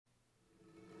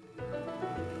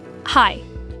Hi,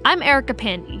 I'm Erica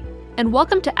Pandy, and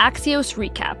welcome to Axios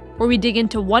Recap, where we dig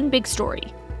into one big story.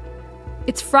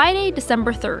 It's Friday,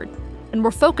 December 3rd, and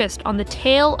we're focused on the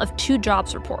tale of two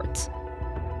jobs reports.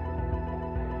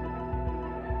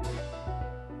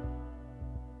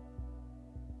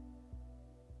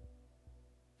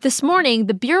 This morning,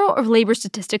 the Bureau of Labor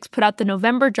Statistics put out the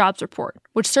November jobs report,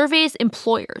 which surveys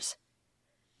employers.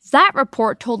 That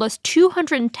report told us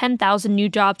 210,000 new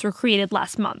jobs were created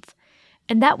last month,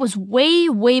 and that was way,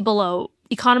 way below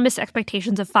economists'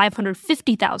 expectations of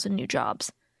 550,000 new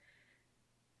jobs.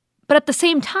 But at the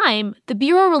same time, the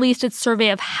Bureau released its survey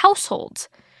of households,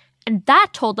 and that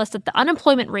told us that the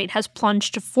unemployment rate has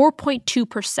plunged to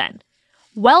 4.2%,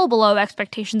 well below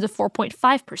expectations of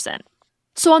 4.5%.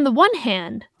 So on the one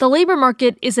hand, the labor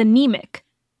market is anemic,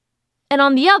 and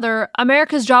on the other,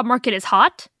 America's job market is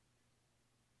hot.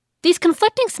 These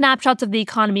conflicting snapshots of the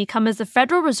economy come as the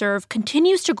Federal Reserve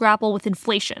continues to grapple with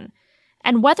inflation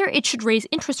and whether it should raise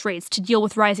interest rates to deal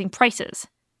with rising prices.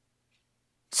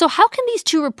 So how can these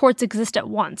two reports exist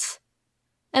at once?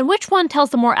 And which one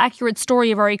tells the more accurate story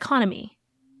of our economy?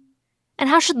 And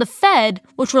how should the Fed,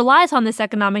 which relies on this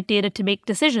economic data to make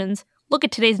decisions, look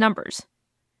at today's numbers?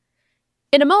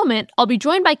 In a moment, I'll be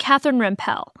joined by Catherine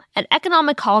Rampell, an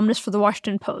economic columnist for The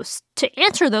Washington Post, to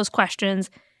answer those questions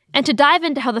and to dive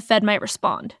into how the Fed might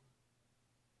respond.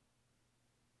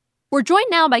 We're joined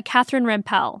now by Catherine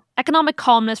Rampell, economic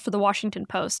columnist for The Washington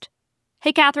Post.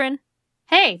 Hey, Catherine.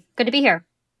 Hey, good to be here.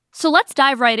 So let's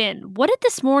dive right in. What did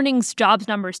this morning's jobs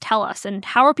numbers tell us, and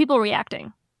how are people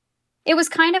reacting? It was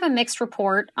kind of a mixed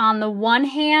report. On the one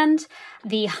hand,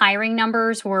 the hiring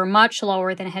numbers were much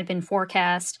lower than had been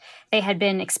forecast. They had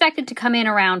been expected to come in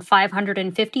around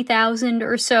 550,000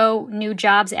 or so new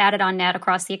jobs added on net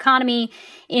across the economy.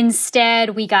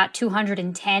 Instead, we got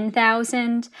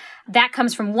 210,000. That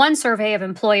comes from one survey of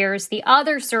employers. The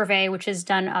other survey, which is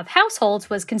done of households,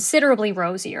 was considerably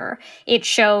rosier. It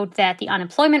showed that the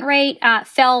unemployment rate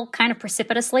fell kind of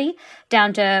precipitously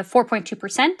down to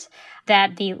 4.2%.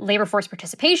 That the labor force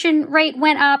participation rate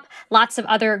went up, lots of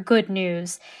other good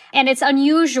news. And it's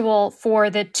unusual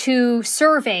for the two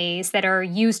surveys that are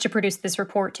used to produce this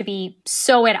report to be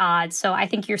so at odds. So I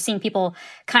think you're seeing people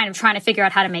kind of trying to figure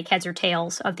out how to make heads or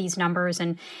tails of these numbers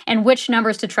and which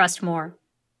numbers to trust more.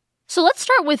 So let's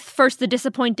start with first the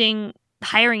disappointing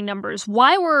hiring numbers.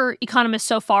 Why were economists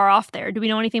so far off there? Do we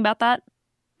know anything about that?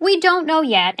 We don't know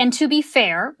yet, and to be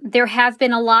fair, there have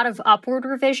been a lot of upward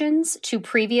revisions to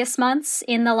previous months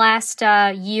in the last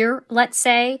year, let's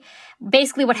say.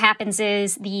 Basically what happens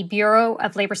is the Bureau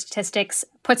of Labor Statistics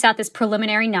puts out this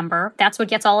preliminary number. That's what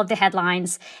gets all of the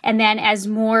headlines. And then as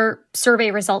more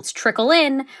survey results trickle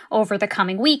in over the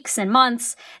coming weeks and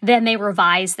months, then they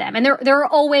revise them. And there are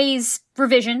always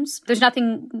revisions. There's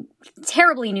nothing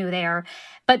terribly new there.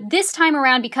 But this time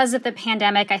around, because of the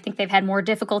pandemic, I think they've had more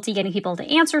difficulty getting people to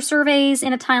answer surveys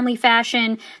in a timely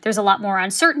fashion. There's a lot more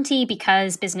uncertainty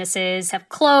because businesses have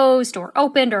closed or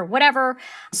opened or whatever.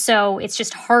 So it's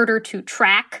just harder to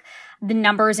track the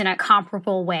numbers in a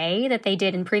comparable way that they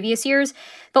did in previous years.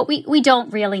 But we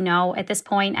don't really know at this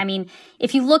point. I mean,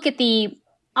 if you look at the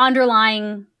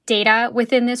underlying data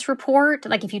within this report,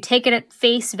 like if you take it at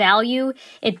face value,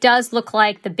 it does look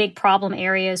like the big problem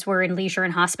areas were in leisure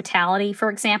and hospitality, for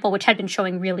example, which had been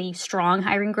showing really strong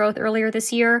hiring growth earlier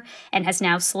this year and has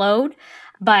now slowed.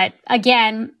 But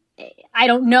again, I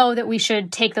don't know that we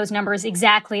should take those numbers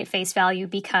exactly at face value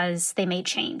because they may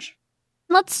change.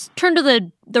 Let's turn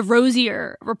to the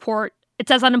rosier report. It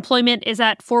says unemployment is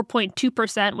at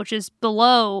 4.2%, which is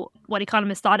below what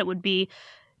economists thought it would be.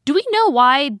 Do we know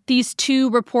why these two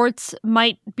reports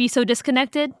might be so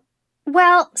disconnected?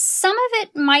 Well, some of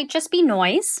it might just be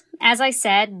noise. As I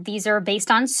said, these are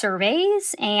based on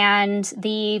surveys, and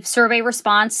the survey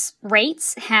response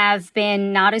rates have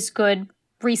been not as good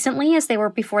recently as they were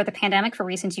before the pandemic for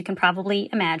reasons you can probably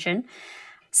imagine.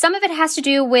 Some of it has to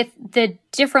do with the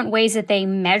different ways that they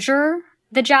measure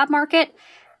the job market.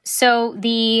 So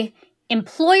the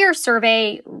employer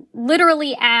survey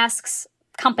literally asks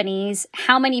companies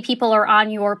how many people are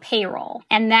on your payroll.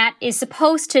 And that is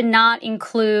supposed to not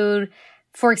include,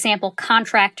 for example,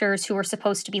 contractors who are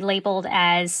supposed to be labeled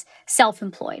as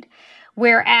self-employed.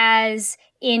 Whereas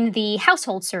in the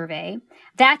household survey,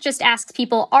 that just asks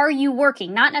people, are you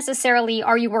working? Not necessarily,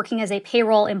 are you working as a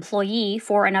payroll employee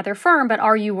for another firm, but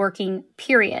are you working,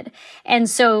 period? And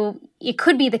so it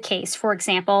could be the case, for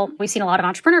example, we've seen a lot of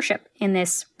entrepreneurship in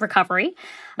this recovery.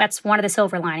 That's one of the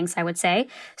silver linings, I would say.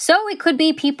 So it could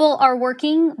be people are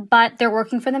working, but they're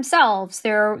working for themselves.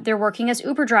 They're working as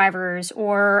Uber drivers,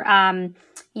 or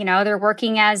they're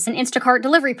working as an Instacart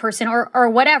delivery person or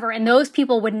whatever. And those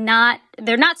people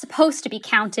they're not supposed to be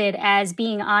counted as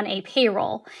being on a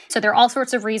payroll. So there are all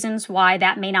sorts of reasons why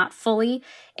that may not fully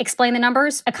explain the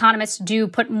numbers. Economists do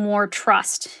put more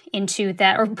trust into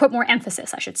that, or put more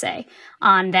emphasis, I should say,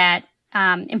 on that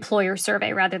employer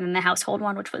survey rather than the household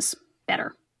one, which was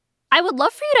better. I would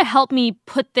love for you to help me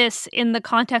put this in the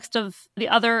context of the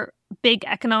other big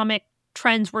economic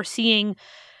trends we're seeing.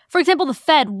 For example, the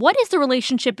Fed. What is the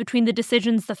relationship between the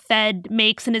decisions the Fed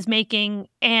makes and is making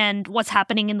and what's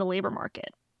happening in the labor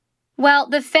market? Well,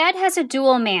 the Fed has a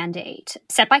dual mandate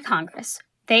set by Congress.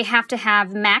 They have to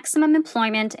have maximum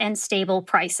employment and stable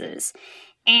prices.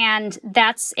 And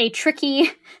that's a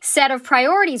tricky set of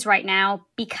priorities right now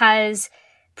because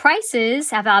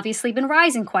prices have obviously been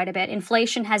rising quite a bit.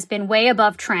 Inflation has been way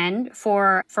above trend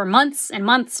for months and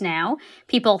months now.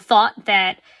 People thought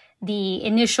that the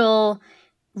initial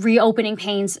reopening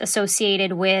pains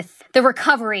associated with the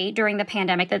recovery during the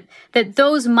pandemic, that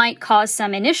those might cause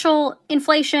some initial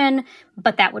inflation,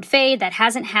 but that would fade. That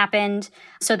hasn't happened.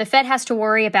 So the Fed has to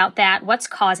worry about that. What's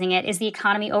causing it? Is the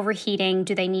economy overheating?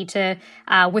 Do they need to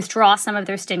withdraw some of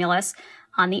their stimulus?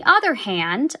 On the other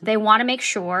hand, they want to make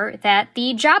sure that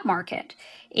the job market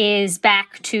is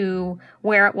back to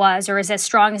where it was, or is as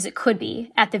strong as it could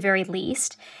be at the very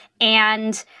least.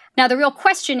 And now the real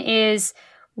question is,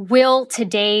 will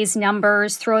today's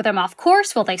numbers throw them off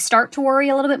course? Will they start to worry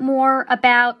a little bit more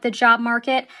about the job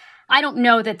market? I don't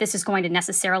know that this is going to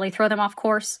necessarily throw them off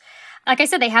course. Like I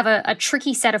said, they have a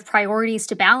tricky set of priorities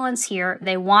to balance here.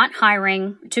 They want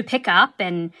hiring to pick up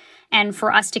and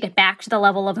for us to get back to the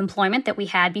level of employment that we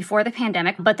had before the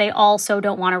pandemic, but they also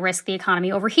don't want to risk the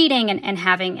economy overheating and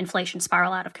having inflation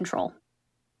spiral out of control.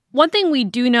 One thing we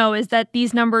do know is that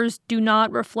these numbers do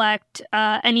not reflect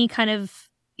any kind of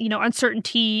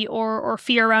uncertainty or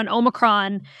fear around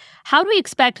Omicron. How do we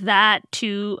expect that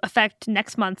to affect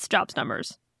next month's jobs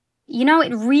numbers?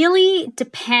 It really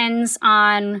depends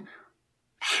on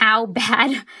how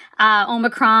bad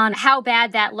Omicron, how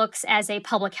bad that looks as a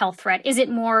public health threat. Is it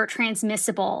more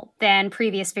transmissible than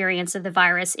previous variants of the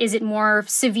virus? Is it more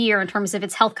severe in terms of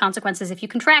its health consequences if you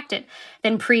contract it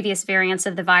than previous variants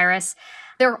of the virus?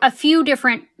 There are a few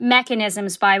different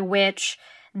mechanisms by which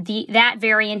that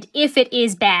variant, if it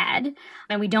is bad,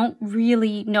 and we don't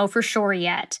really know for sure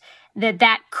yet,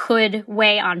 that could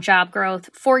weigh on job growth.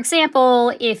 For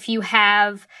example, if you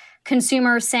have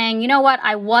consumers saying, you know what,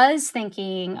 I was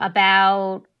thinking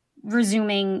about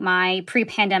resuming my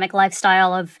pre-pandemic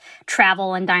lifestyle of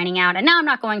travel and dining out, and now I'm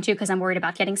not going to because I'm worried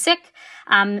about getting sick,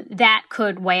 that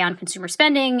could weigh on consumer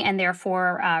spending and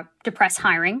therefore depress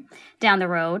hiring down the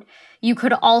road. You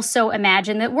could also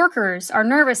imagine that workers are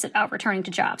nervous about returning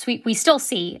to jobs. We still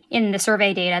see in the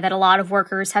survey data that a lot of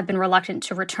workers have been reluctant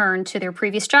to return to their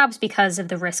previous jobs because of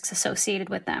the risks associated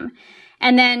with them.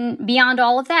 And then beyond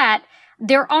all of that,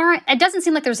 it doesn't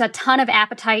seem like there's a ton of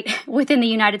appetite within the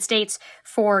United States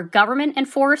for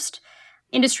government-enforced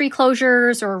industry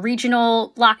closures or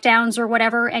regional lockdowns or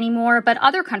whatever anymore, but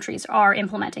other countries are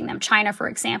implementing them. China, for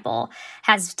example,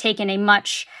 has taken a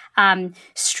much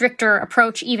stricter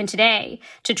approach even today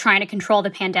to trying to control the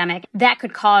pandemic. That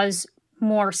could cause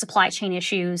more supply chain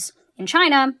issues in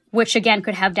China, which again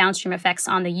could have downstream effects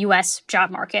on the U.S. job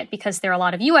market because there are a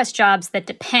lot of U.S. jobs that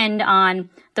depend on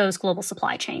those global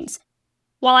supply chains.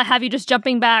 While I have you just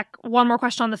jumping back, one more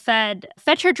question on the Fed.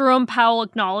 Fed Chair Jerome Powell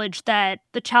acknowledged that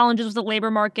the challenges with the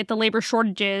labor market, the labor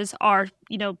shortages are,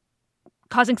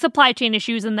 causing supply chain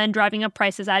issues and then driving up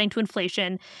prices, adding to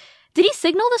inflation. Did he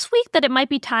signal this week that it might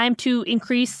be time to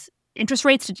increase interest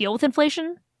rates to deal with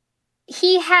inflation?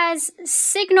 He has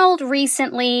signaled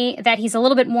recently that he's a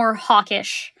little bit more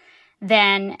hawkish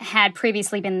than had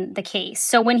previously been the case.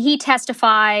 So when he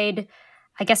testified,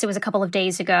 I guess it was a couple of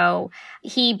days ago,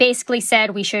 he basically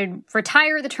said we should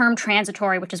retire the term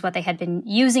transitory, which is what they had been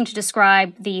using to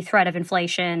describe the threat of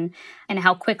inflation and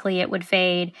how quickly it would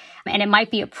fade. And it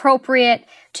might be appropriate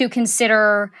to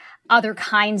consider other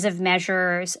kinds of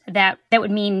measures that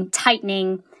would mean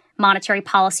tightening monetary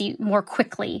policy more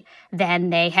quickly than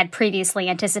they had previously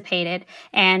anticipated.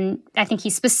 And I think he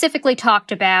specifically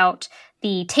talked about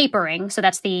the tapering, so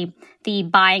that's the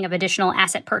buying of additional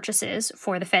asset purchases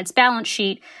for the Fed's balance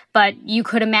sheet. But you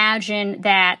could imagine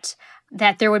that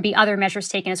there would be other measures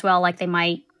taken as well, like they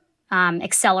might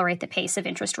accelerate the pace of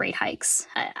interest rate hikes.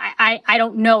 I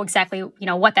don't know exactly,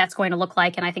 what that's going to look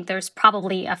like, and I think there's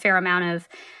probably a fair amount of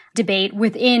debate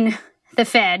within the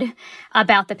Fed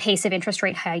about the pace of interest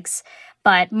rate hikes.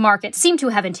 But markets seem to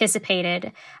have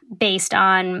anticipated, based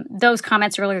on those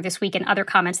comments earlier this week and other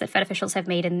comments that Fed officials have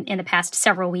made in the past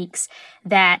several weeks,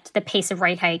 that the pace of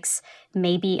rate hikes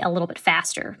may be a little bit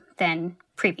faster than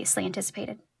previously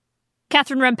anticipated.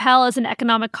 Catherine Rampell is an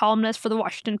economic columnist for The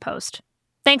Washington Post.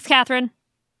 Thanks, Catherine.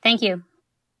 Thank you.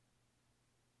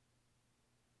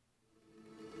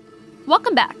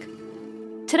 Welcome back.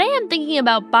 Today I'm thinking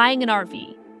about buying an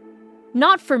RV.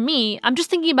 Not for me, I'm just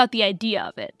thinking about the idea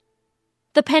of it.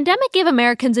 The pandemic gave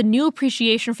Americans a new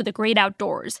appreciation for the great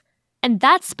outdoors, and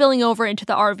that's spilling over into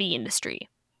the RV industry.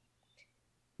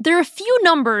 There are a few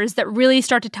numbers that really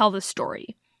start to tell this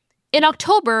story. In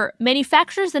October,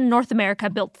 manufacturers in North America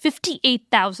built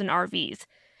 58,000 RVs.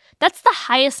 That's the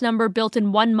highest number built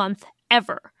in 1 month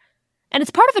ever. And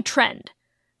it's part of a trend.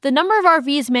 The number of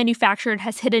RVs manufactured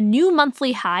has hit a new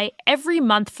monthly high every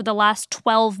month for the last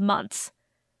 12 months.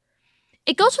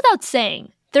 It goes without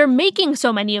saying, they're making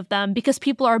so many of them because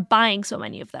people are buying so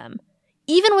many of them,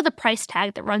 even with a price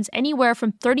tag that runs anywhere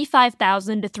from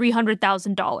 $35,000 to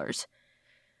 $300,000.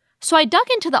 So I dug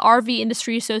into the RV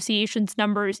Industry Association's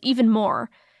numbers even more,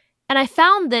 and I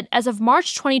found that as of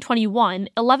March 2021,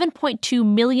 11.2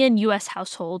 million U.S.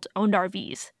 households owned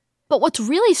RVs. But what's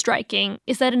really striking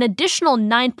is that an additional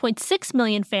 9.6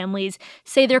 million families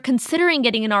say they're considering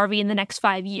getting an RV in the next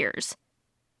 5 years.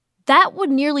 That would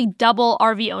nearly double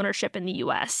RV ownership in the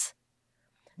U.S.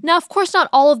 Now, of course, not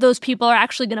all of those people are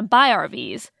actually going to buy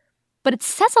RVs, but it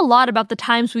says a lot about the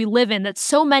times we live in that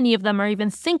so many of them are even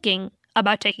thinking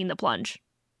about taking the plunge.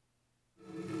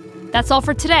 That's all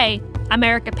for today. I'm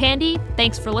Erica Pandy.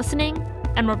 Thanks for listening,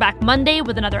 and we're back Monday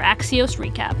with another Axios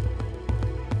recap.